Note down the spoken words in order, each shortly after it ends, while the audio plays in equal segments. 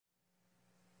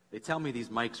They tell me these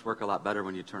mics work a lot better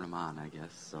when you turn them on, I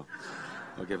guess. So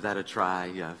we'll give that a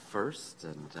try first.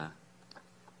 And I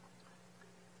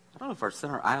don't know if our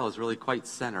center aisle is really quite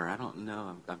center. I don't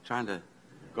know. I'm trying to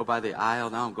go by the aisle.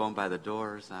 Now I'm going by the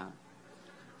doors.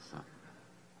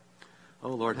 Oh,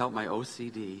 Lord, help my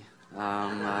OCD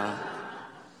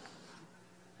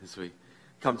as we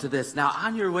come to this. Now,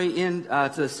 on your way in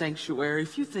to the sanctuary, a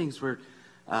few things we're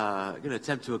going to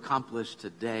attempt to accomplish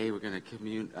today. We're going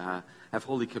to have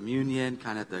Holy Communion,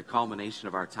 kind of the culmination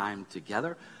of our time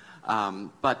together.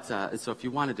 So if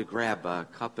you wanted to grab a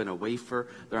cup and a wafer,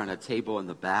 they're on a table in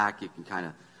the back. You can kind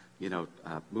of,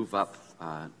 move up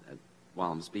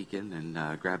while I'm speaking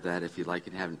and grab that if you'd like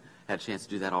and haven't had a chance to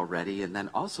do that already. And then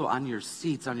also on your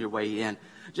seats on your way in,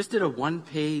 just did a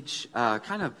one-page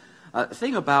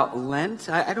thing about Lent.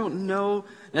 I don't know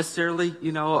necessarily,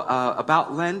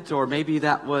 about Lent, or maybe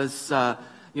that was,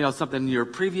 something your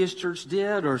previous church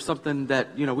did, or something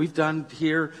that, we've done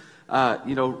here,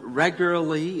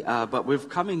 regularly, but we're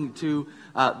coming to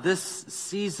this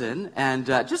season, and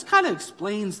just kind of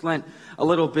explains Lent a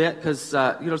little bit, because,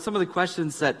 some of the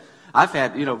questions that I've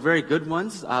had, very good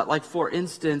ones, like, for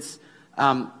instance,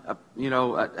 I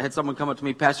had someone come up to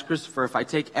me, Pastor Christopher, if I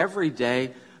take every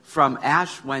day from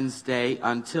Ash Wednesday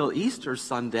until Easter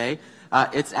Sunday,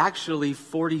 it's actually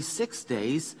 46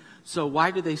 days. So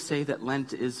why do they say that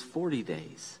Lent is 40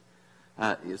 days?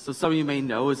 So some of you may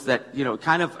know is that,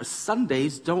 kind of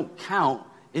Sundays don't count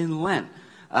in Lent.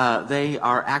 They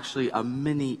are actually a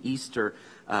mini Easter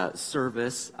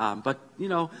service. But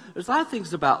there's a lot of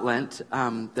things about Lent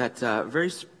that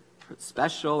very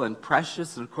special and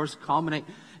precious, and of course culminate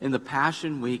in the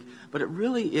Passion Week. But it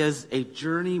really is a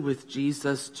journey with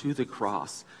Jesus to the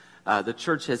cross. The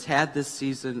church has had this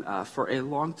season for a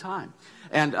long time.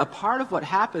 And a part of what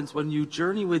happens when you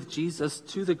journey with Jesus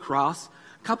to the cross,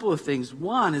 a couple of things.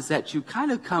 One is that you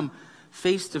kind of come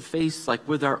face to face, like,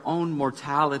 with our own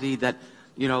mortality, that,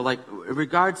 like, in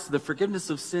regards to the forgiveness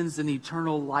of sins and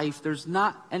eternal life, there's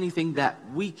not anything that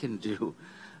we can do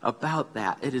about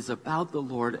that. It is about the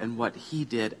Lord and what He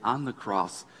did on the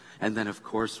cross, and then, of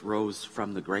course, rose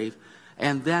from the grave.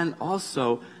 And then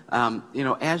also,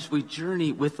 as we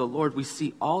journey with the Lord, we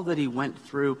see all that He went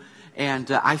through. And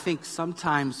I think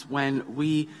sometimes when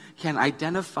we can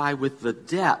identify with the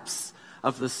depths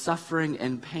of the suffering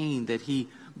and pain that He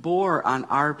bore on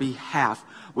our behalf,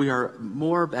 we are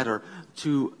more better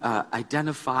to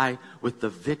identify with the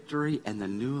victory and the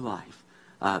new life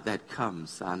that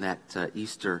comes on that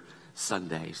Easter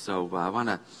Sunday. So I want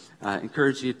to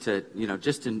encourage you to,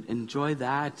 just enjoy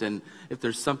that. And if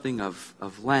there's something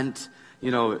of Lent,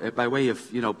 by way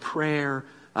of, prayer,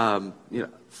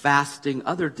 fasting,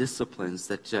 other disciplines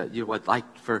that you would like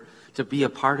to be a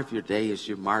part of your day as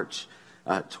you march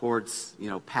towards,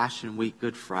 Passion Week,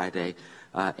 Good Friday,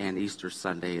 and Easter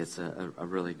Sunday is a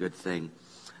really good thing.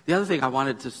 The other thing I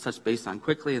wanted to touch base on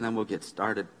quickly, and then we'll get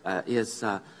started, is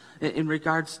in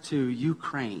regards to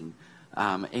Ukraine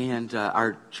and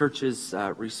our church's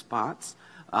response.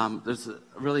 There's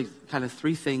really kind of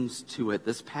three things to it.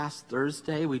 This past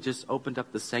Thursday, we just opened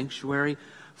up the sanctuary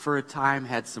for a time,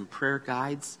 had some prayer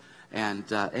guides, and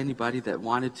anybody that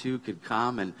wanted to could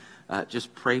come and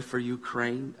just pray for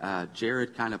Ukraine.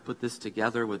 Jared kind of put this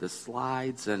together with the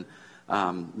slides and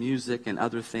music and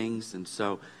other things, and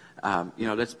so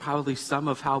that's probably some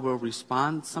of how we'll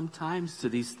respond sometimes to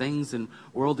these things and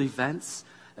world events,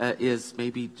 is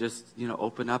maybe just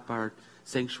open up our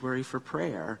sanctuary for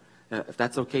prayer, if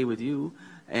that's okay with you,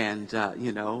 and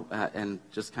and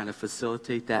just kind of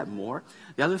facilitate that more.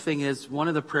 The other thing is, one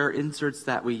of the prayer inserts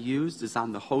that we used is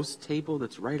on the host table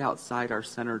that's right outside our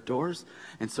center doors,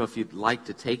 and so if you'd like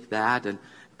to take that and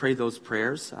pray those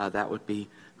prayers, that would be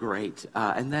great.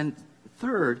 And then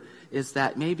third is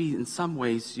that maybe in some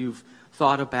ways you've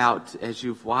thought about, as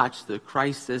you've watched the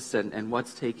crisis and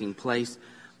what's taking place,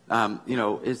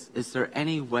 is there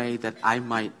any way that I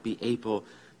might be able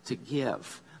to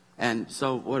give? And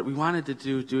so what we wanted to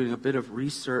do, doing a bit of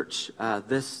research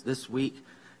this week,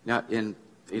 now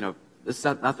it's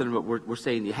not nothing but we're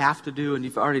saying you have to do, and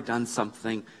you've already done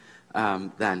something,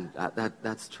 then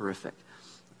that's terrific.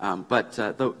 But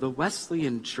the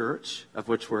Wesleyan Church, of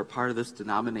which we're a part of this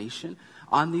denomination,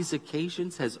 on these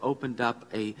occasions has opened up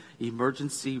a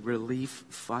emergency relief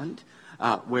fund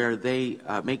where they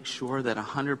make sure that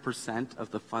 100%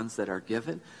 of the funds that are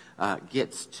given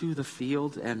gets to the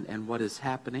field and what is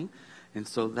happening. And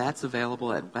so that's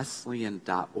available at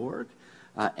Wesleyan.org.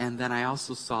 And then I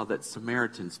also saw that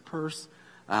Samaritan's Purse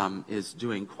is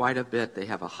doing quite a bit. They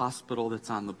have a hospital that's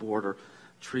on the border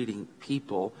treating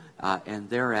people, and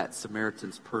they're at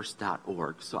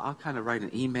SamaritansPurse.org. So I'll kind of write an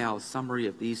email, a summary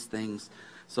of these things,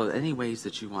 So any ways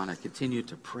that you want to continue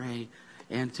to pray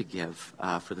and to give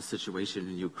for the situation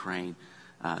in Ukraine,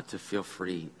 to feel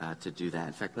free to do that.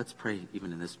 In fact, let's pray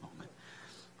even in this moment.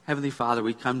 Heavenly Father,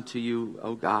 we come to you,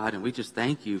 oh God, and we just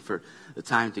thank you for the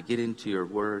time to get into your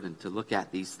word and to look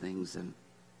at these things and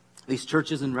these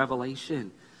churches in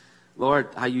Revelation. Lord,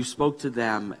 how you spoke to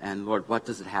them, and Lord, what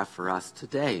does it have for us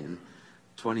today in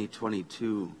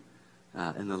 2022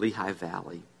 in the Lehigh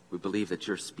Valley? We believe that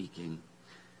you're speaking.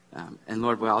 And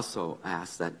Lord, we also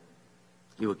ask that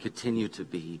you would continue to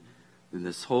be in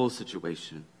this whole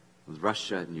situation with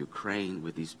Russia and Ukraine,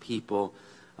 with these people.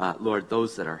 Lord,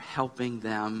 those that are helping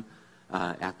them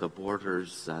at the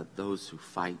borders, those who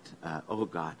fight. Oh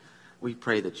God, we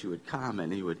pray that you would come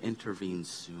and you would intervene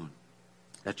soon,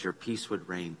 that your peace would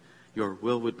reign, your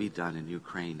will would be done in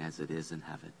Ukraine as it is in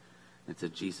heaven. It's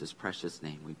in Jesus' precious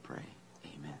name we pray.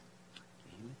 Amen.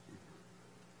 Amen.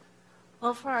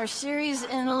 Well, for our series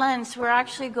in Lent, we're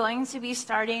actually going to be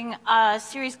starting a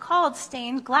series called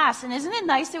Stained Glass. And isn't it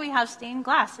nice that we have stained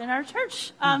glass in our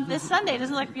church this Sunday?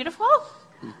 Doesn't it look beautiful?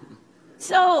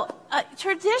 So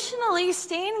traditionally,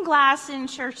 stained glass in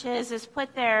churches is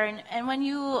put there. And when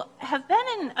you have been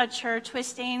in a church with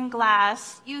stained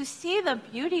glass, you see the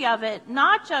beauty of it,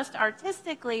 not just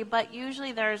artistically, but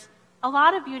usually there's a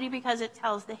lot of beauty because it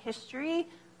tells the history,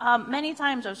 many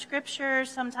times of Scripture.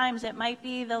 Sometimes it might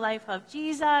be the life of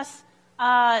Jesus.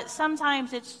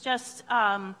 Sometimes it's just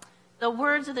the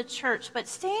words of the church. But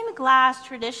stained glass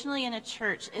traditionally in a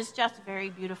church is just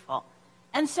very beautiful.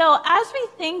 And so as we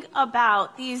think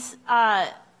about these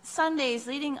Sundays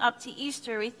leading up to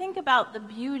Easter, we think about the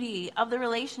beauty of the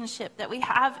relationship that we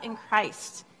have in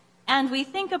Christ. And we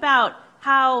think about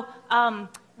how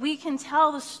we can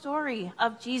tell the story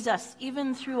of Jesus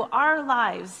even through our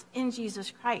lives in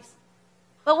Jesus Christ.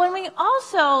 But when we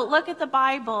also look at the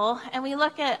Bible and we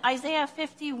look at Isaiah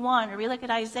 51 or we look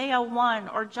at Isaiah 1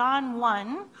 or John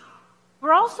 1,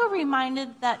 we're also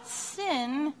reminded that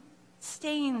sin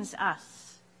stains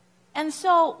us. And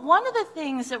so one of the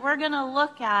things that we're going to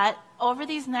look at over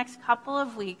these next couple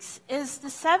of weeks is the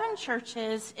 7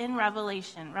 churches in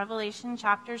Revelation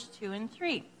chapters 2 and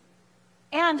 3.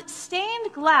 And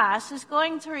stained glass is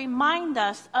going to remind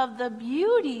us of the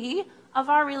beauty of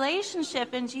our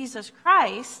relationship in Jesus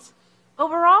Christ, but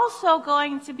we're also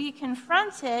going to be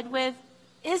confronted with,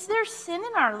 is there sin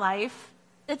in our life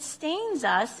that stains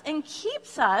us and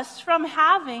keeps us from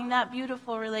having that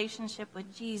beautiful relationship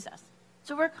with Jesus?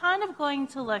 So we're kind of going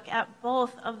to look at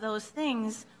both of those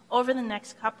things over the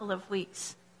next couple of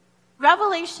weeks.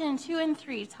 Revelation 2 and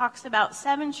 3 talks about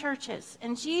 7 churches,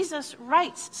 and Jesus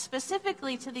writes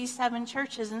specifically to these 7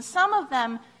 churches, and some of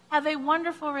them have a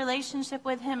wonderful relationship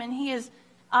with him, and he is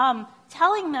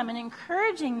telling them and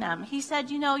encouraging them. He said,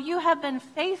 you have been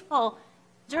faithful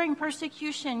during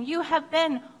persecution. You have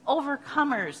been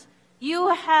overcomers. You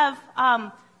have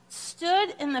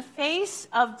stood in the face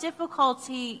of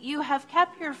difficulty. You have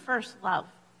kept your first love.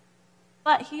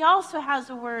 But he also has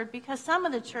a word because some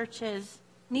of the churches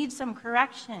need some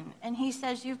correction. And he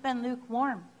says, you've been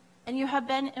lukewarm, and you have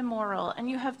been immoral, and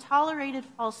you have tolerated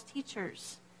false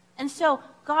teachers. And so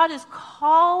God is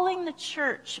calling the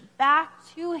church back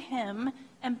to him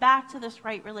and back to this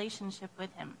right relationship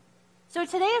with him. So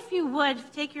today, if you would,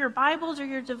 take your Bibles or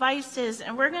your devices,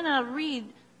 and we're going to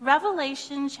read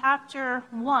Revelation chapter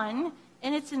 1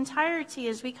 in its entirety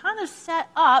as we kind of set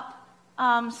up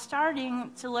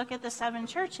starting to look at the 7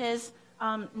 churches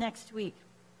next week.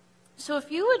 So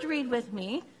if you would read with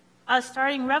me,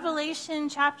 starting Revelation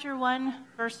chapter 1,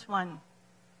 verse 1.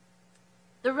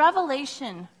 The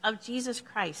revelation of Jesus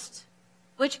Christ,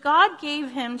 which God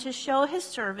gave him to show his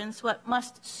servants what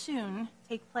must soon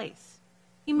take place.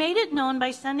 He made it known by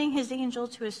sending his angel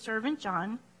to his servant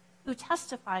John, who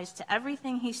testifies to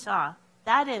everything he saw.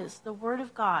 That is the word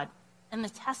of God and the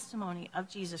testimony of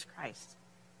Jesus Christ.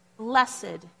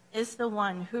 Blessed is the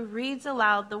one who reads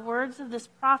aloud the words of this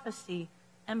prophecy,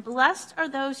 and blessed are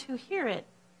those who hear it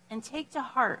and take to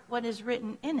heart what is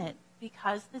written in it,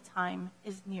 because the time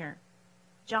is near.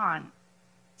 John,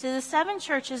 to the 7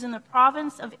 churches in the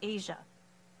province of Asia,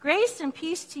 grace and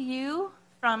peace to you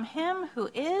from him who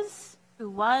is, who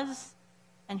was,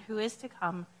 and who is to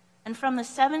come, and from the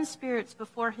 7 spirits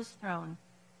before his throne,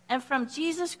 and from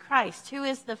Jesus Christ, who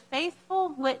is the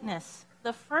faithful witness,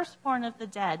 the firstborn of the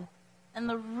dead, and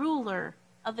the ruler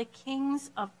of the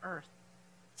kings of earth.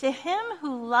 To him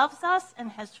who loves us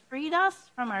and has freed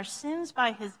us from our sins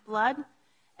by his blood,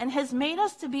 and has made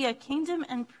us to be a kingdom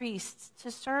and priests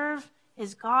to serve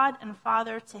his God and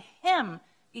Father, to him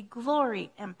be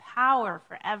glory and power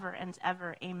forever and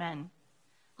ever. Amen.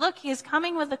 Look, he is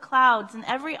coming with the clouds, and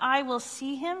every eye will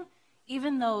see him,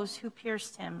 even those who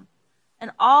pierced him.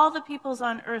 And all the peoples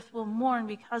on earth will mourn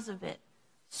because of it.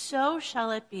 So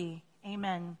shall it be.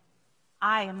 Amen.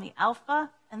 I am the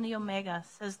Alpha and the Omega,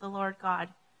 says the Lord God,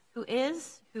 who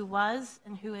is, who was,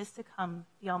 and who is to come,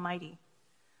 the Almighty.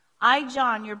 I,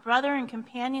 John, your brother and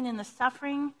companion in the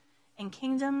suffering and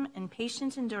kingdom and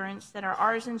patient endurance that are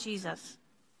ours in Jesus,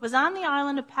 was on the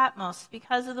island of Patmos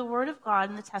because of the word of God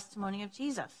and the testimony of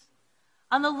Jesus.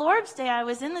 On the Lord's day I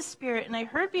was in the Spirit, and I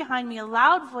heard behind me a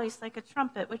loud voice like a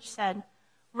trumpet, which said,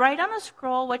 "Write on a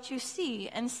scroll what you see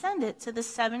and send it to the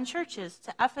 7 churches,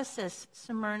 to Ephesus,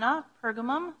 Smyrna,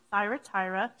 Pergamum,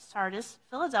 Thyatira, Sardis,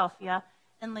 Philadelphia,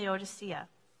 and Laodicea."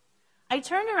 I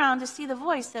turned around to see the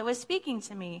voice that was speaking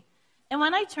to me. And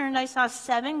when I turned, I saw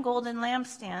 7 golden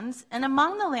lampstands, and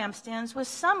among the lampstands was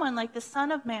someone like the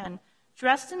Son of Man,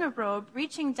 dressed in a robe,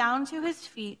 reaching down to his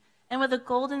feet, and with a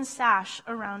golden sash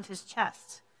around his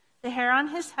chest. The hair on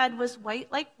his head was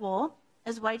white like wool,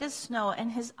 as white as snow,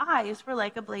 and his eyes were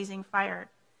like a blazing fire.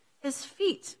 His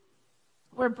feet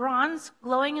were bronze,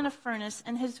 glowing in a furnace,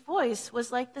 and his voice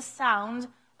was like the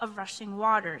sound of rushing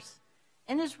waters.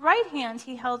 In his right hand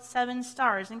he held 7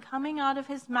 stars, and coming out of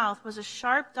his mouth was a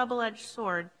sharp double-edged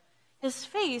sword. His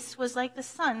face was like the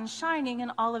sun shining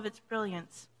in all of its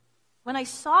brilliance. When I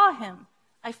saw him,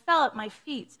 I fell at my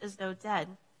feet as though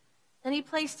dead. Then he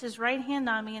placed his right hand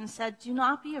on me and said, "Do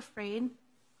not be afraid.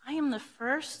 I am the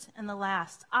first and the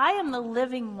last. I am the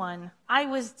living one. I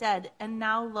was dead, and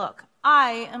now look,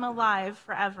 I am alive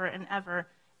forever and ever,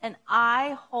 and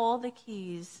I hold the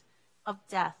keys of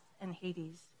death and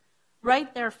Hades.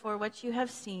 Write therefore what you have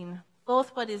seen,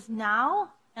 both what is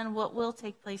now and what will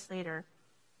take place later.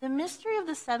 The mystery of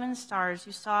the 7 stars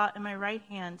you saw in my right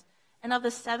hand and of the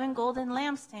 7 golden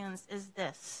lampstands is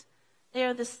this. They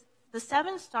are the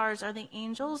 7 stars are the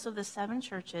angels of the 7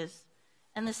 churches,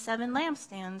 and the 7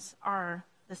 lampstands are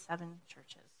the 7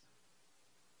 churches."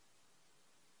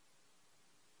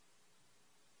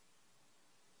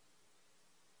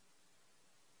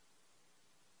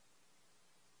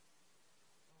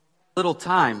 Little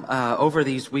time over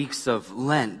these weeks of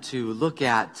Lent to look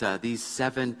at these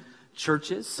 7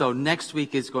 churches. So next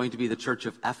week is going to be the church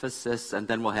of Ephesus, and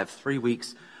then we'll have 3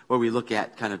 weeks where we look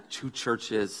at kind of 2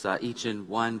 churches each in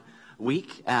 1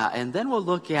 week. And then we'll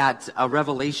look at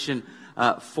Revelation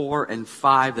 4 and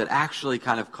 5 that actually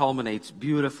kind of culminates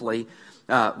beautifully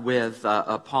with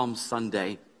Palm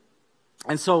Sunday.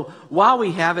 And so while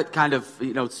we have it kind of,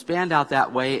 spanned out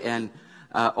that way and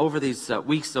over these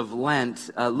weeks of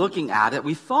Lent, looking at it,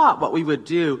 we thought what we would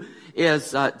do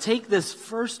is take this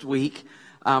first week,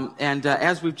 and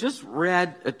as we've just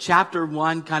read, chapter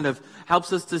 1 kind of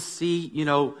helps us to see,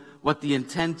 what the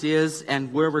intent is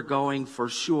and where we're going for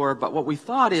sure. But what we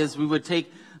thought is we would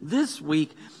take this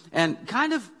week and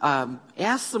kind of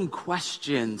ask some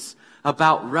questions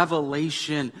about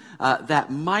Revelation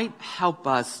that might help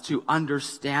us to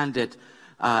understand it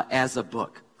as a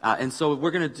book. And so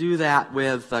we're going to do that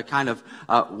with kind of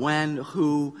when,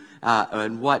 who,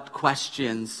 and what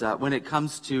questions when it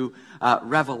comes to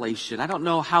Revelation. I don't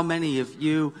know how many of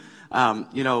you,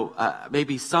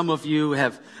 maybe some of you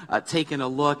have taken a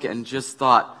look and just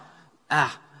thought,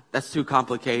 that's too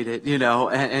complicated,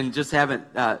 and just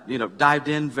haven't, dived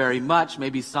in very much.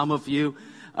 Maybe some of you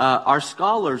are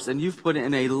scholars and you've put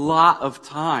in a lot of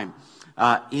time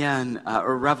in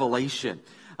Revelation.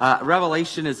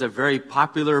 Revelation is a very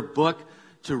popular book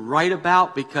to write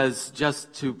about because,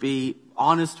 just to be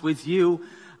honest with you,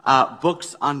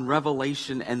 books on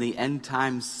Revelation and the end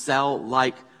times sell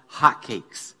like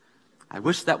hotcakes. I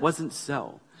wish that wasn't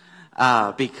so,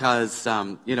 because,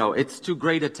 it's too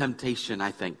great a temptation,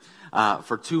 I think,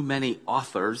 for too many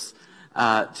authors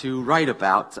to write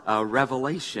about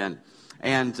Revelation.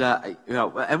 And,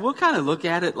 and we'll kind of look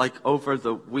at it like over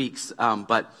the weeks,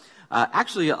 but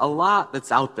actually, a lot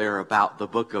that's out there about the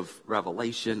book of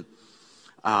Revelation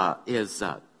is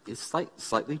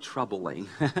slightly troubling.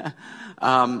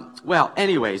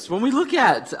 Anyways, when we look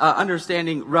at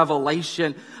understanding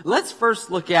Revelation, let's first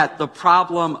look at the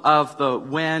problem of the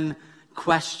when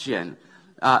question.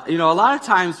 A lot of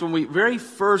times when we very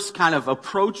first kind of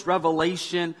approach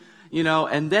Revelation,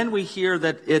 and then we hear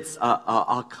that it's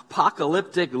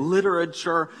apocalyptic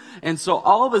literature. And so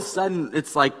all of a sudden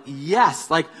it's like, yes,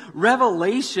 like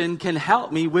Revelation can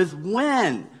help me with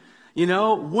when.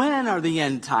 When are the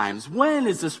end times? When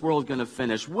is this world going to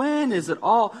finish? When is it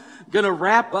all going to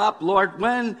wrap up, Lord?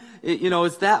 When,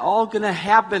 is that all going to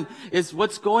happen? Is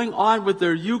what's going on with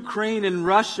their Ukraine and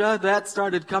Russia, that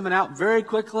started coming out very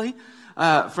quickly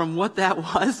from what that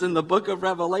was in the book of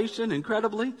Revelation,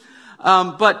 incredibly.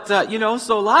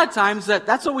 So a lot of times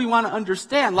that's what we want to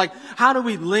understand. Like, how do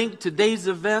we link today's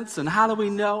events, and how do we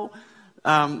know?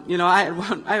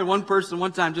 I had one person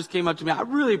one time just came up to me. I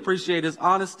really appreciate his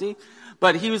honesty,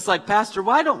 but he was like, Pastor,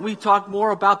 why don't we talk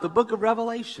more about the book of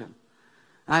Revelation?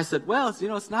 And I said, well,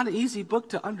 it's not an easy book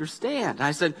to understand.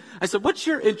 I said, what's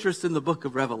your interest in the book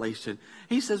of Revelation?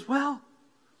 He says,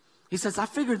 I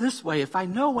figure this way, if I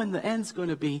know when the end's going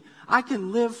to be, I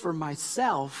can live for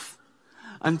myself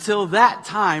until that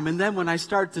time, and then when I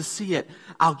start to see it,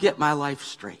 I'll get my life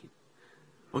straight.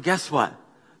 Well, guess what?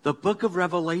 The book of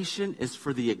Revelation is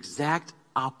for the exact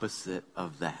opposite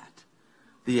of that.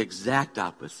 The exact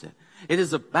opposite. It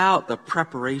is about the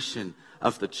preparation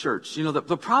of the church.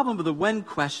 The problem with the when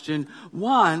question,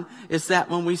 one, is that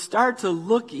when we start to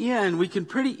look in, we can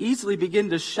pretty easily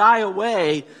begin to shy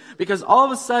away, because all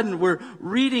of a sudden we're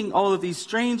reading all of these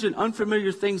strange and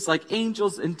unfamiliar things like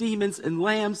angels and demons and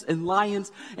lambs and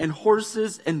lions and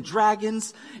horses and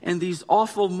dragons and these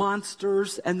awful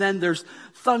monsters. And then there's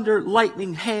thunder,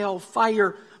 lightning, hail,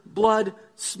 fire, blood,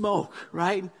 smoke,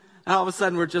 right? And all of a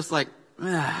sudden we're just like,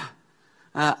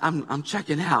 I'm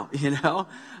checking out,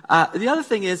 The other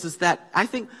thing is that I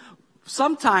think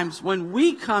sometimes when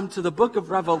we come to the book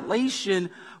of Revelation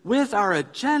with our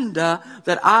agenda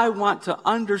that I want to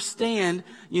understand,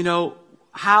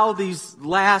 how these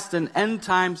last and end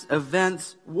times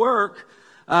events work,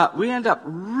 we end up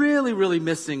really, really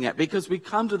missing it, because we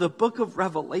come to the book of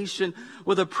Revelation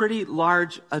with a pretty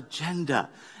large agenda.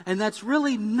 And that's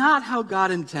really not how God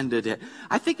intended it.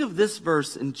 I think of this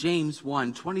verse in James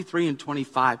 1:23 and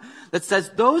 25 that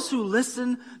says, those who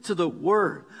listen to the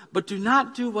word but do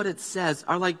not do what it says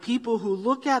are like people who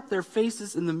look at their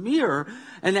faces in the mirror,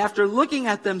 and after looking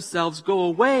at themselves go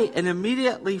away and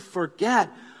immediately forget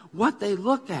what they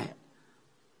look at.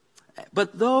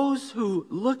 But those who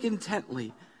look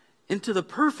intently into the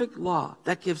perfect law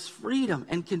that gives freedom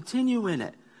and continue in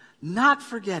it, not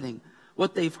forgetting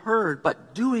what they've heard,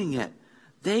 but doing it,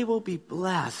 they will be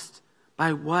blessed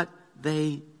by what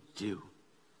they do.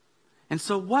 And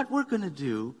so what we're going to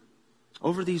do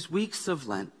over these weeks of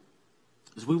Lent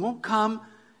is we won't come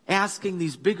asking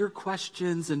these bigger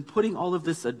questions and putting all of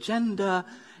this agenda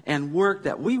and work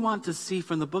that we want to see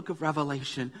from the book of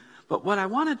Revelation. But what I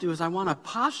want to do is I want to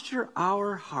posture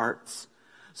our hearts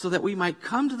so that we might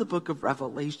come to the book of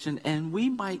Revelation and we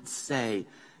might say,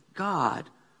 God,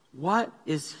 what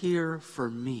is here for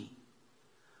me?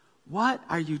 What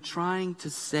are you trying to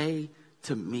say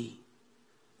to me?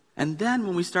 And then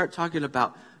when we start talking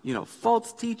about,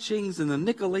 false teachings and the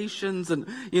Nicolaitans and,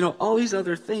 all these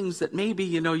other things that maybe,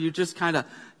 you just kind of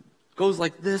goes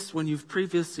like this when you've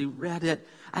previously read it,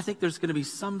 I think there's going to be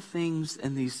some things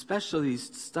in these, especially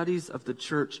these studies of the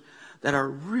church, that are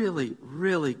really,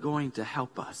 really going to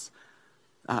help us.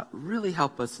 Really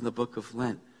help us in the book of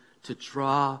Lent to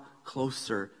draw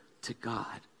closer to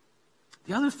God.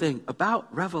 The other thing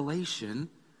about Revelation,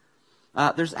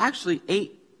 there's actually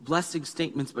 8 blessing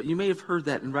statements, but you may have heard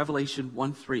that in Revelation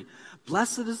 1:3.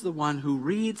 Blessed is the one who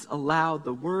reads aloud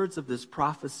the words of this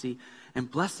prophecy, and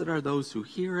blessed are those who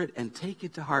hear it and take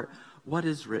it to heart what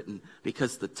is written,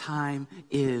 because the time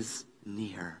is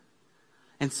near.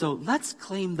 And so let's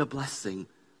claim the blessing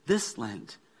this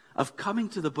Lent of coming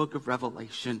to the book of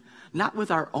Revelation, not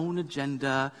with our own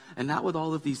agenda and not with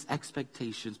all of these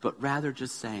expectations, but rather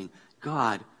just saying,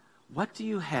 God, what do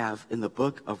you have in the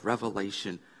book of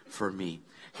Revelation for me?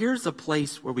 Here's a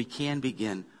place where we can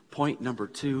begin. Point number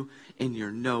 2 in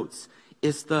your notes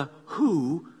is the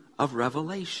who of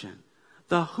Revelation.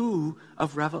 The who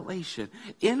of Revelation.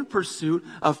 In pursuit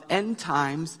of end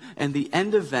times and the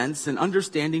end events and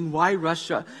understanding why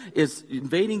Russia is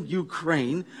invading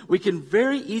Ukraine, we can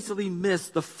very easily miss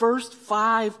the first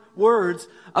 5 words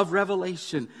of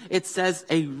Revelation. It says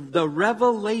the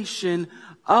revelation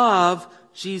of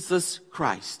Jesus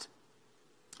Christ.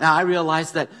 Now, I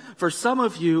realize that for some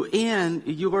of you in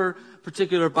your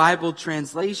particular Bible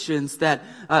translations that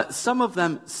some of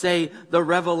them say the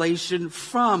revelation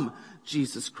from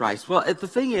Jesus Christ. Well, the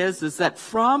thing is that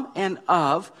from and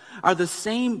of are the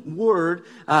same word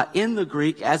in the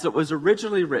Greek as it was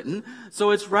originally written. So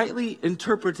it's rightly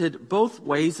interpreted both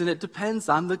ways, and it depends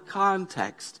on the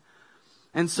context.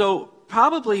 And so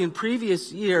probably in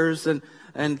previous years and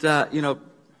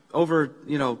over,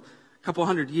 a couple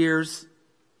hundred years,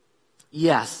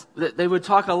 yes, they would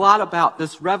talk a lot about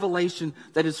this revelation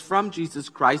that is from Jesus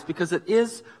Christ, because it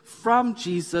is from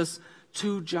Jesus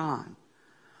to John.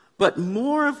 But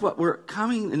more of what we're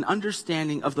coming and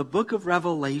understanding of the book of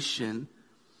Revelation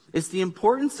is the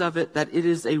importance of it, that it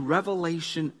is a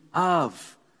revelation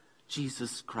of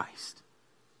Jesus Christ.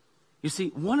 You see,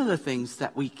 one of the things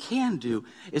that we can do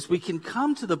is we can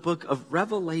come to the book of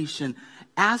Revelation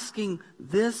asking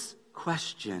this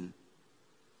question: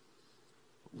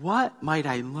 what might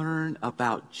I learn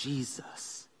about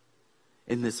Jesus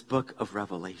in this book of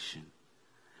Revelation?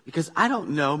 Because I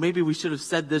don't know, maybe we should have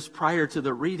said this prior to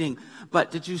the reading, but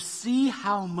did you see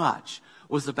how much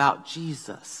was about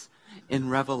Jesus in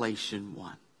Revelation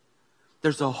 1?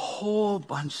 There's a whole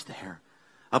bunch there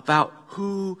about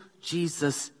who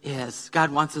Jesus is.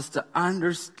 God wants us to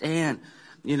understand,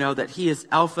 that he is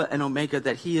Alpha and Omega,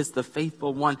 that he is the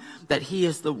faithful one, that he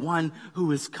is the one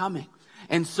who is coming.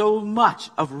 And so much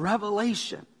of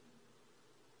Revelation,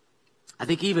 I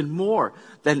think even more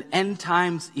than end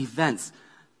times events,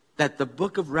 that the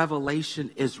book of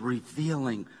Revelation is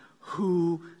revealing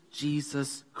who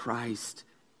Jesus Christ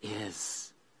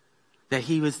is. That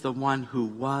he was the one who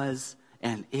was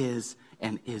and is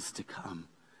to come.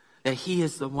 That he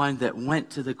is the one that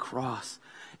went to the cross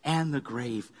and the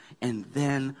grave and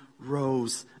then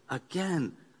rose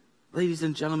again. Ladies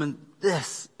and gentlemen,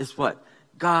 this is what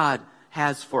God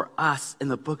has for us in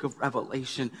the book of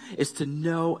Revelation, is to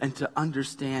know and to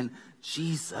understand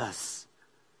Jesus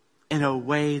in a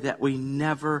way that we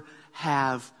never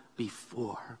have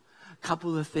before. A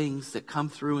couple of things that come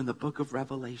through in the book of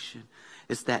Revelation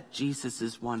is that Jesus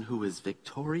is one who is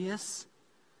victorious,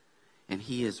 and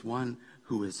he is one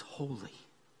who is holy.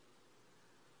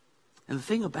 And the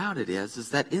thing about it is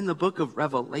that in the book of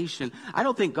Revelation, I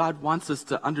don't think God wants us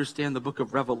to understand the book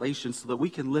of Revelation so that we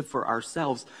can live for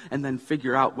ourselves and then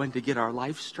figure out when to get our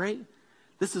life straight.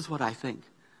 This is what I think.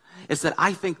 Is that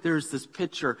I think there's this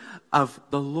picture of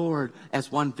the Lord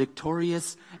as one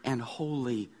victorious and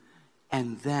holy,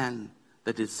 and then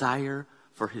the desire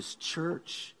for his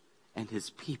church and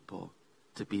his people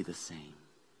to be the same.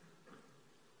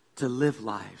 To live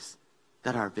lives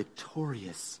that are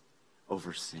victorious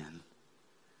over sin.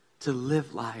 To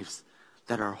live lives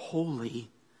that are holy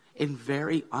in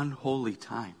very unholy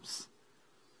times.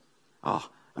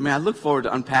 I look forward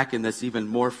to unpacking this even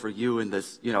more for you in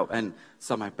this, and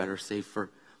some I better save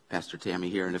for Pastor Tammy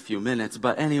here in a few minutes.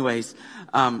 But anyways,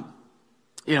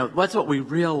 what's what we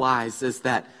realize is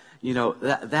that,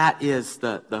 that is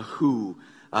the who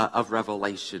of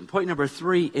Revelation. Point number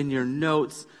 3 in your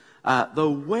notes, the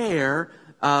where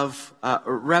of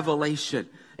Revelation.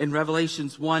 In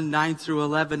Revelations 1, 9 through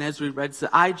 11, as we read, said,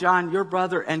 I, John, your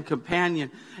brother and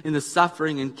companion in the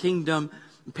suffering and kingdom,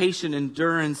 patient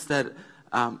endurance that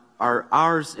are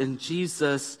ours in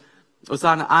Jesus, was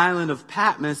on the island of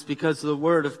Patmos because of the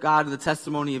word of God and the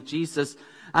testimony of Jesus.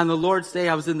 On the Lord's day,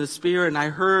 I was in the Spirit, and I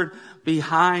heard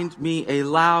behind me a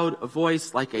loud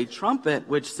voice like a trumpet,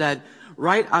 which said,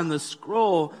 write on the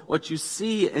scroll what you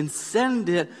see and send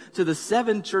it to the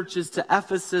 7 churches, to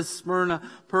Ephesus, Smyrna,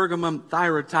 Pergamum,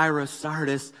 Thyatira,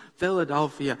 Sardis,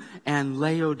 Philadelphia, and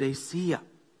Laodicea.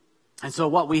 And so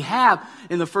what we have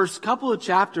in the first couple of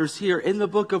chapters here in the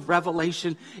book of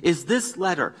Revelation is this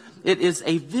letter. It is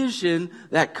a vision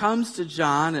that comes to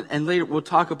John, and later we'll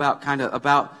talk about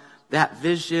about that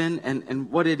vision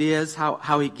and what it is,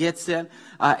 how he gets it.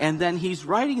 And then he's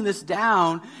writing this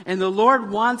down, and the Lord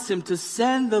wants him to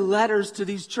send the letters to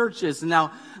these churches.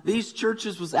 Now, these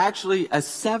churches was actually a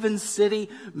 7-city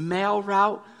mail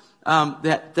route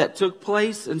that took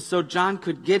place, and so John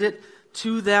could get it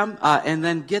to them and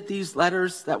then get these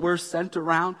letters that were sent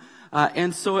around.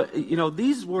 And so,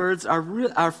 these words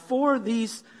are for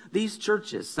these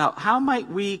churches. Now, how might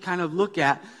we kind of look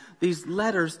at these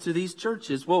letters to these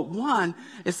churches? Well, one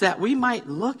is that we might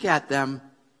look at them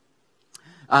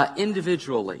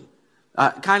individually,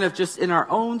 kind of just in our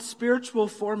own spiritual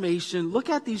formation, look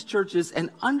at these churches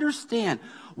and understand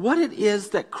what it is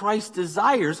that Christ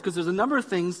desires, because there's a number of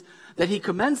things that he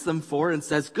commends them for and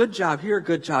says, good job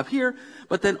here,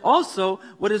 but then also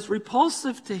what is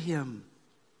repulsive to him,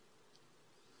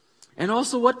 and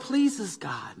also what pleases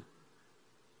God.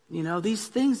 These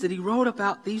things that he wrote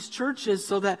about these churches,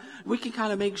 so that we can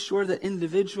kind of make sure that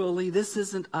individually this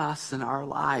isn't us in our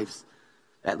lives.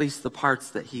 At least the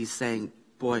parts that he's saying,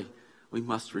 boy, we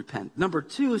must repent. Number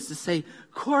 2 is to say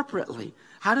corporately.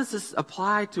 How does this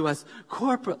apply to us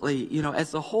corporately,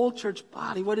 as the whole church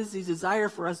body? What does he desire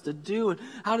for us to do? And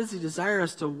how does he desire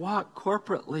us to walk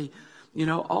corporately,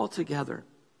 all together?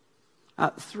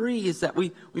 3 is that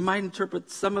we might interpret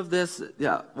some of this,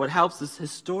 what helps us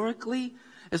historically,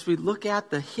 as we look at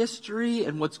the history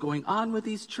and what's going on with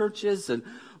these churches and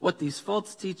what these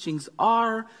false teachings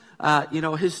are,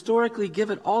 historically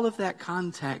give it all of that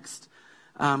context,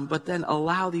 but then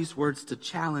allow these words to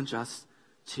challenge us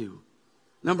too.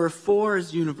 Number 4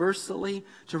 is universally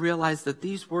to realize that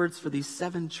these words for these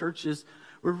 7 churches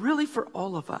were really for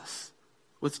all of us.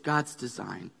 was God's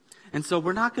design. And so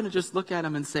we're not going to just look at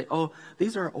them and say, oh,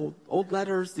 these are old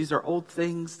letters, these are old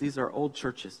things, these are old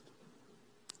churches.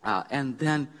 And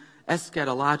then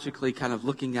eschatologically kind of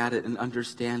looking at it and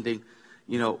understanding,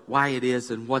 why it is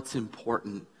and what's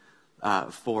important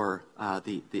for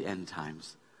the end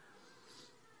times.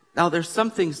 Now, there's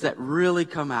some things that really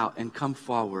come out and come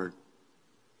forward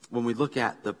when we look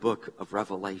at the book of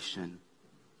Revelation.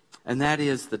 And that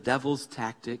is the devil's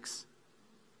tactics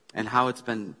and how it's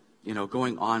been,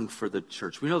 going on for the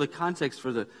church. We know the context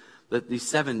for these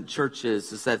 7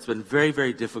 churches is that it's been very,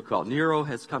 very difficult. Nero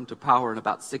has come to power in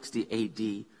about 60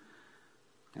 A.D.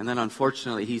 And then,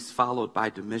 unfortunately, he's followed by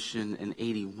Domitian in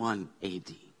 81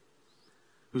 A.D.,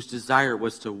 whose desire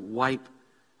was to wipe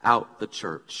out the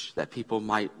church, that people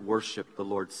might worship the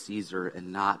Lord Caesar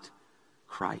and not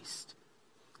Christ.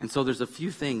 And so there's a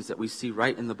few things that we see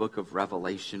right in the book of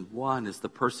Revelation. One is the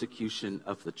persecution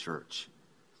of the church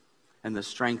and the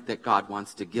strength that God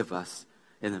wants to give us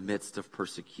in the midst of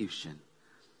persecution.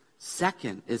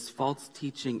 Second is false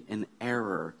teaching and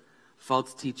error.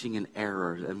 False teaching and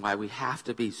error, and why we have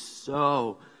to be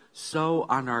so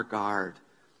on our guard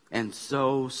and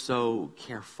so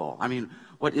careful. I mean,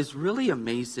 what is really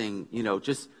amazing,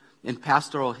 just in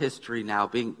pastoral history now,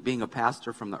 being a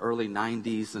pastor from the early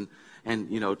 90s and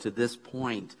to this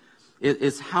point,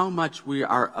 is how much we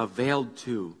are availed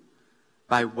to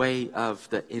by way of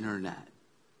the internet.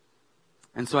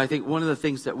 And so I think one of the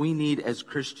things that we need as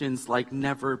Christians like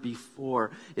never before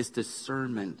is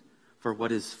discernment for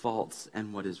what is false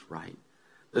and what is right.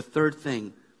 The third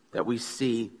thing that we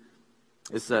see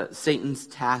is Satan's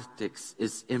tactics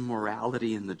is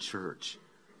immorality in the church.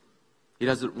 He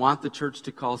doesn't want the church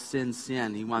to call sin,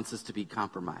 sin. He wants us to be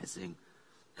compromising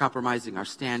our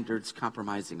standards,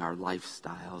 compromising our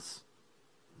lifestyles.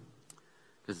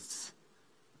 Because it's,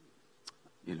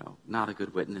 not a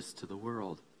good witness to the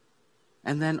world.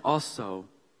 And then also,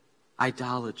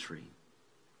 idolatry.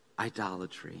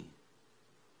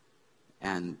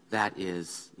 And that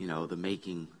is, the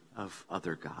making of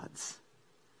other gods.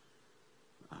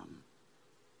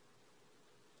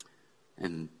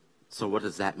 And so what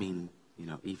does that mean,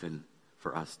 even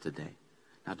for us today?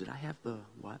 Now, did I have the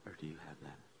what, or do you have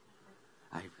that?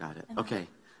 I've got it. Okay.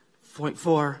 Point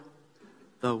 4,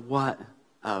 the what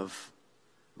of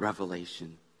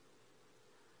Revelation.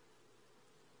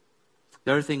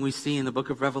 The other thing we see in the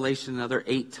book of Revelation another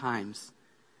 8 times,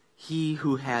 he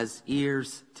who has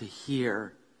ears to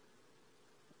hear,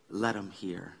 let him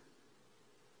hear.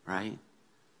 Right?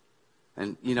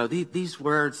 And, these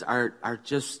words are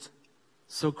just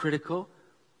so critical.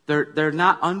 They're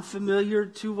not unfamiliar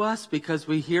to us because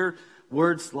we hear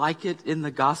words like it in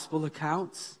the gospel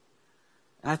accounts.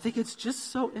 And I think it's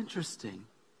just so interesting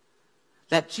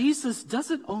that Jesus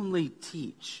doesn't only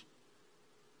teach,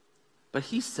 but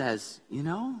he says,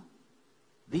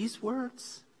 these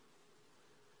words,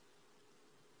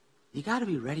 you got to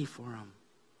be ready for them.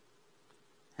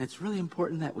 And it's really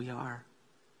important that we are.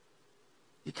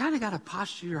 You kind of got to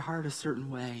posture your heart a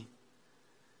certain way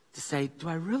to say, do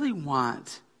I really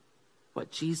want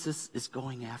what Jesus is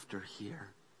going after here?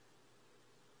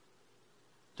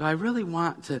 Do I really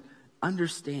want to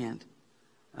understand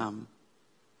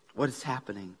what is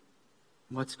happening,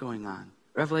 what's going on?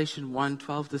 Revelation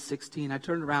 1:12-16, I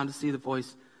turned around to see the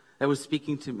voice that was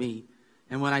speaking to me.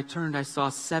 And when I turned, I saw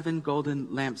 7 golden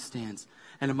lampstands.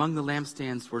 And among the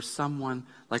lampstands were someone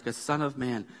like a son of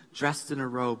man, dressed in a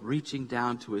robe, reaching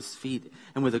down to his feet,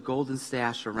 and with a golden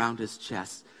sash around his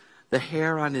chest. The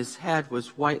hair on his head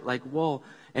was white like wool,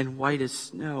 and white as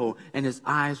snow, and his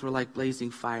eyes were like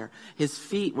blazing fire. His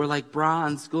feet were like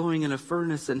bronze glowing in a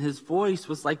furnace, and his voice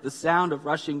was like the sound of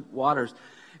rushing waters.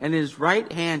 And in his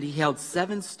right hand he held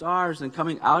 7 stars, and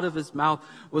coming out of his mouth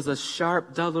was a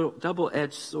sharp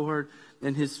double-edged sword,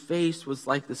 and his face was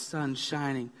like the sun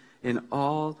shining in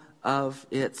all of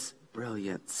its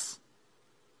brilliance.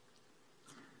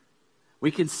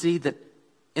 We can see that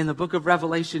in the book of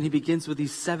Revelation, he begins with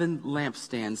these 7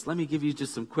 lampstands. Let me give you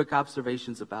just some quick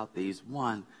observations about these.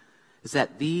 One is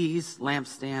that these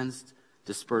lampstands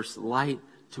disperse light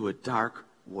to a dark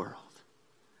world.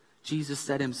 Jesus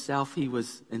said himself, he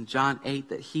was in John 8,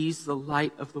 that he's the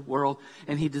light of the world,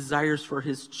 and he desires for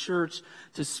his church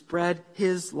to spread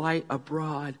his light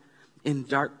abroad in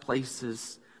dark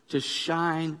places, to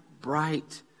shine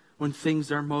bright when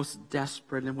things are most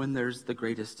desperate and when there's the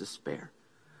greatest despair.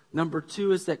 Number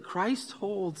 2 is that Christ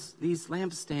holds these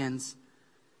lampstands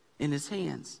in his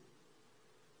hands.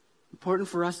 Important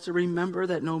for us to remember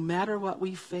that no matter what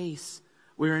we face,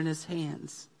 we're in his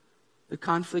hands. The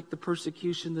conflict, the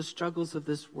persecution, the struggles of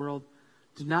this world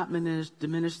do not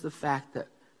diminish the fact that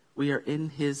We are in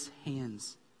his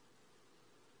hands.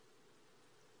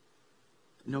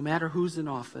 No matter who's in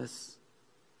office,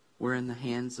 we're in the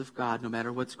hands of God. No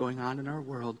matter what's going on in our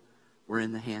world, we're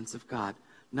in the hands of God.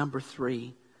 Number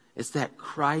 3 is that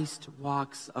Christ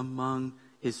walks among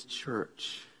his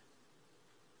church.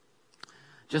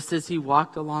 Just as he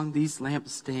walked along these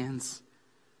lampstands,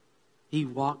 he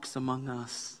walks among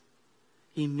us.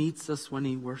 He meets us when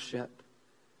we worship.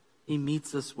 He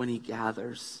meets us when he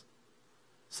gathers.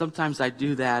 Sometimes I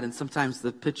do that, and sometimes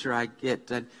the picture I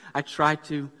get, and I try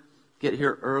to get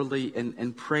here early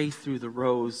and pray through the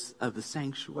rows of the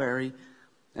sanctuary.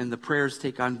 And the prayers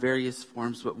take on various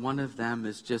forms, but one of them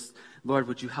is just, Lord,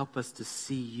 would you help us to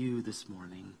see you this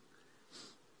morning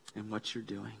and what you're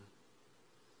doing?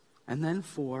 And then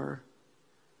 4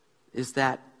 is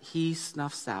that he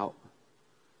snuffs out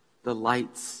the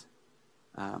lights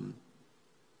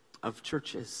of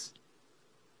churches.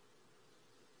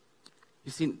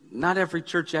 You see, not every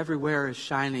church everywhere is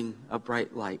shining a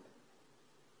bright light.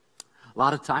 A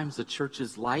lot of times the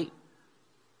church's light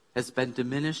has been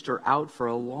diminished or out for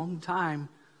a long time,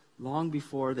 long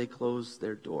before they close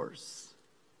their doors.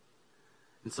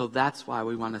 And so that's why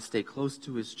we want to stay close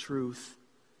to his truth.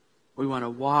 We want to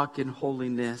walk in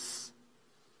holiness.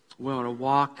 We want to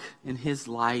walk in his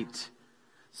light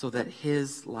so that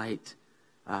his light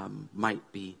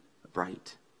might be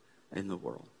bright in the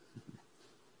world.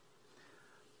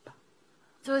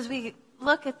 So as we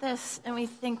look at this and we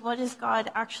think, what is God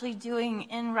actually doing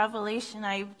in Revelation?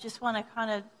 I just want to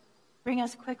kind of bring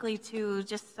us quickly to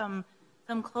just some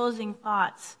closing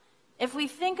thoughts. If we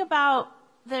think about,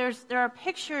 there are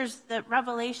pictures that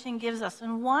Revelation gives us,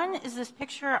 and one is this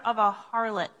picture of a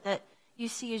harlot that you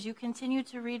see as you continue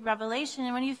to read Revelation.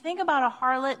 And when you think about a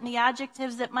harlot and the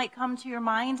adjectives that might come to your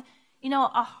mind, you know,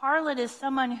 a harlot is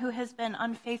someone who has been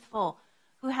unfaithful,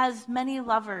 who has many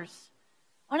lovers.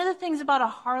 One of the things about a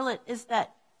harlot is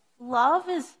that love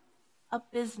is a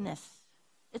business.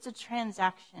 It's a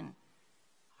transaction.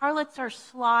 Harlots are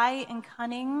sly and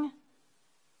cunning.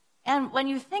 And when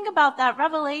you think about that,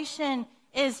 Revelation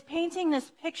is painting this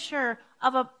picture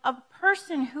of a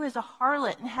person who is a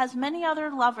harlot and has many other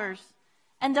lovers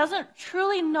and doesn't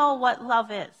truly know what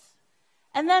love is.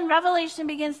 And then Revelation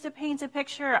begins to paint a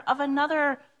picture of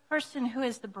another person who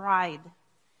is the bride.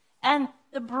 And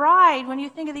the bride, when you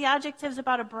think of the adjectives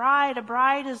about a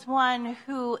bride is one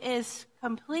who is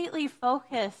completely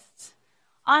focused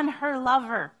on her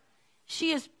lover.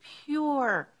 She is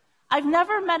pure. I've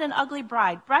never met an ugly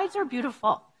bride. Brides are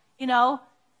beautiful, you know.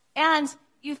 And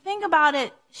you think about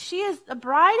it, the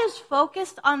bride is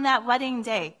focused on that wedding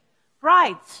day.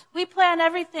 Brides, we plan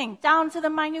everything down to the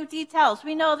minute details.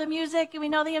 We know the music, and we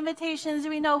know the invitations, and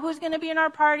we know who's going to be in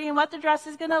our party and what the dress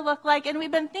is going to look like. And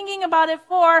we've been thinking about it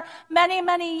for many,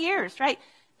 many years, right?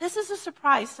 This is a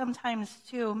surprise sometimes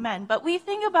to men, but we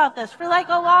think about this for like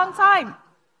a long time.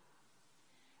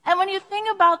 And when you think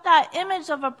about that image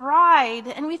of a bride,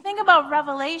 and we think about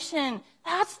Revelation,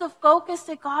 that's the focus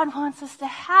that God wants us to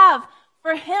have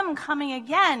for him coming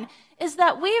again, is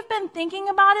that we've been thinking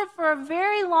about it for a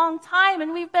very long time,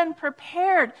 and we've been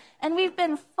prepared, and we've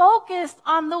been focused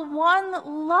on the one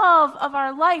love of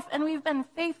our life, and we've been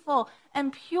faithful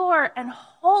and pure and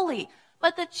holy.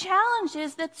 But the challenge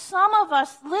is that some of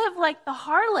us live like the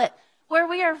harlot, where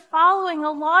we are following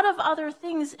a lot of other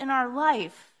things in our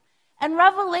life. And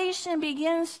Revelation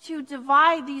begins to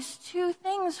divide these two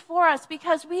things for us,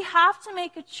 because we have to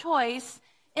make a choice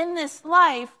in this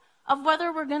life of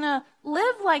whether we're going to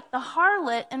live like the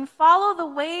harlot and follow the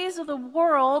ways of the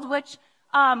world, which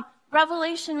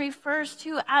Revelation refers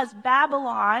to as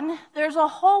Babylon. There's a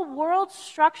whole world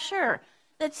structure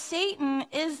that Satan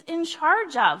is in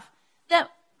charge of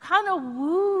that kind of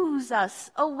woos us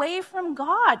away from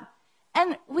God.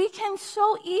 And we can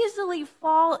so easily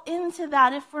fall into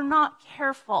that if we're not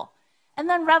careful. And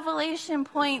then Revelation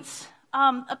points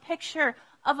a picture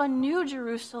of a new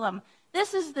Jerusalem.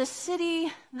 This is the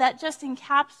city that just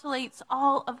encapsulates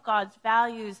all of God's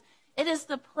values. It is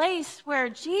the place where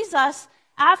Jesus,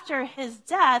 after his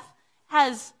death,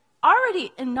 has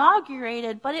already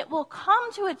inaugurated, but it will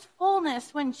come to its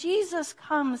fullness when Jesus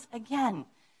comes again.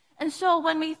 And so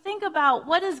when we think about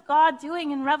what is God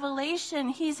doing in Revelation,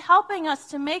 he's helping us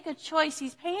to make a choice.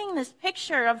 He's painting this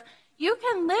picture of, you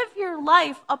can live your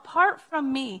life apart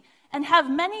from me and have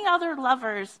many other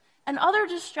lovers and other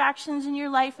distractions in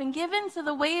your life and give in to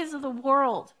the ways of the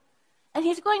world. And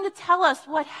he's going to tell us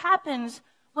what happens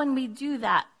when we do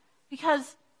that,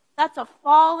 because that's a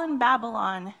fall in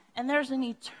Babylon, and there's an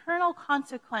eternal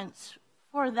consequence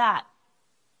for that.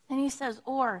 And he says,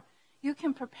 or you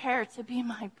can prepare to be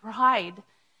my bride.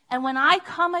 And when I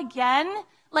come again,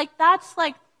 that's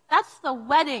that's the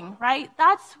wedding, right?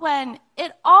 That's when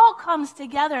it all comes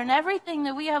together, and everything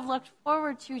that we have looked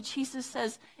forward to, Jesus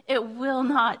says, it will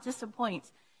not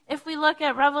disappoint. If we look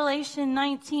at Revelation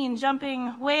 19,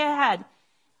 jumping way ahead,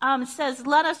 it says,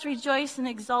 let us rejoice and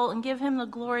exult and give him the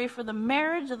glory, for the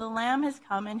marriage of the Lamb has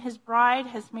come, and his bride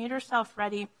has made herself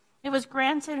ready. It was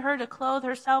granted her to clothe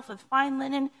herself with fine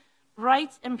linen,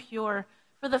 bright and pure.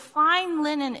 For the fine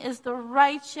linen is the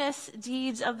righteous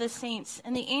deeds of the saints.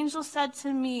 And the angel said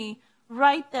to me,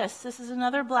 write this. This is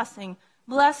another blessing.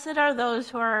 Blessed are those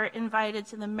who are invited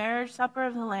to the marriage supper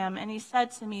of the Lamb. And he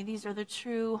said to me, these are the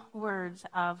true words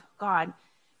of God.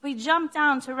 We jump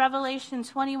down to Revelation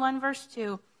 21, verse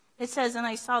 2. It says, and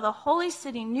I saw the holy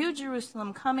city, New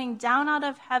Jerusalem, coming down out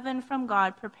of heaven from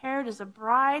God, prepared as a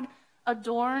bride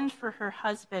adorned for her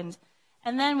husband.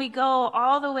 And then we go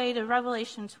all the way to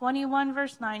Revelation 21,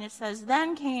 verse 9. It says,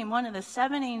 then came one of the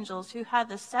 7 angels who had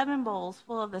the 7 bowls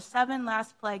full of the 7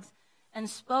 last plagues, and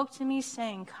spoke to me,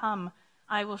 saying, come,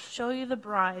 I will show you the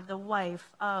bride, the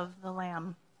wife of the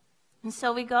Lamb. And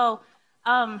so we go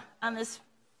on this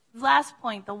last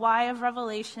point, the why of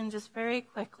Revelation, just very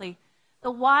quickly.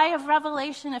 The why of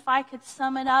Revelation, if I could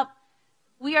sum it up,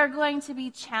 we are going to be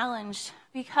challenged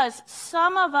because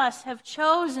some of us have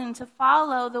chosen to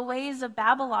follow the ways of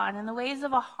Babylon and the ways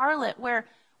of a harlot, where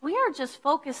we are just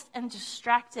focused and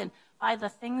distracted by the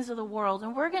things of the world.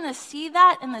 And we're going to see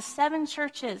that in the 7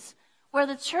 churches, where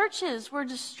the churches were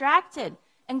distracted,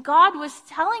 and God was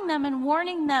telling them and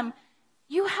warning them,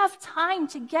 you have time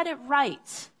to get it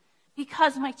right,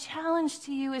 because my challenge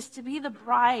to you is to be the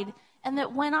bride, and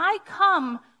that when I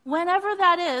come, whenever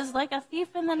that is, like a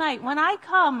thief in the night, when I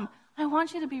come, I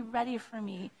want you to be ready for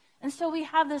me. And so we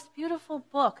have this beautiful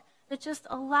book that just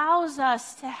allows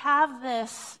us to have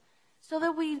this so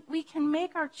that we can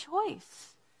make our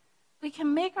choice. We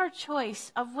can make our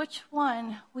choice of which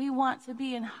one we want to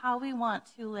be and how we want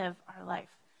to live our life.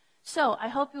 So I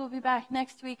hope you will be back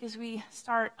next week as we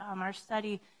start our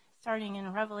study, starting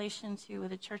in Revelation 2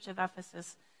 with the Church of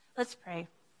Ephesus. Let's pray.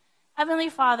 Heavenly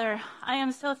Father, I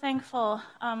am so thankful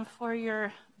for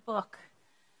your book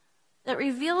that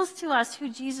reveals to us who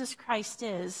Jesus Christ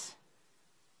is.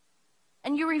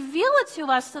 And you reveal it to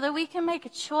us so that we can make a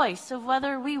choice of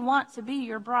whether we want to be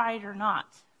your bride or not.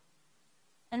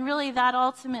 And really that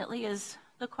ultimately is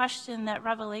the question that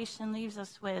Revelation leaves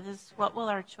us with, is what will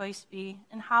our choice be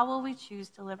and how will we choose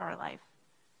to live our life?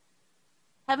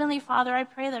 Heavenly Father, I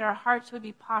pray that our hearts would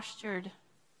be postured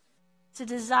to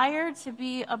desire to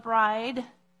be a bride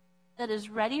that is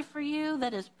ready for you,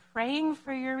 that is praying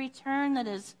for your return, that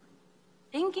is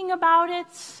thinking about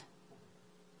it,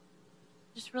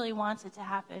 just really wants it to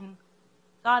happen.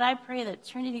 God, I pray that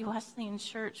Trinity Wesleyan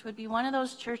Church would be one of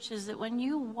those churches that when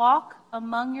you walk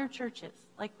among your churches,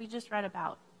 like we just read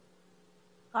about,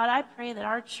 God, I pray that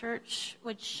our church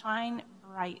would shine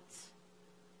bright.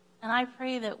 And I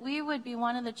pray that we would be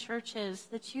one of the churches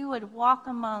that you would walk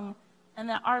among, and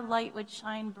that our light would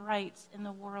shine bright in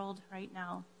the world right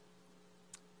now.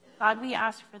 God, we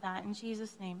ask for that. In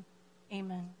Jesus' name,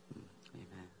 amen.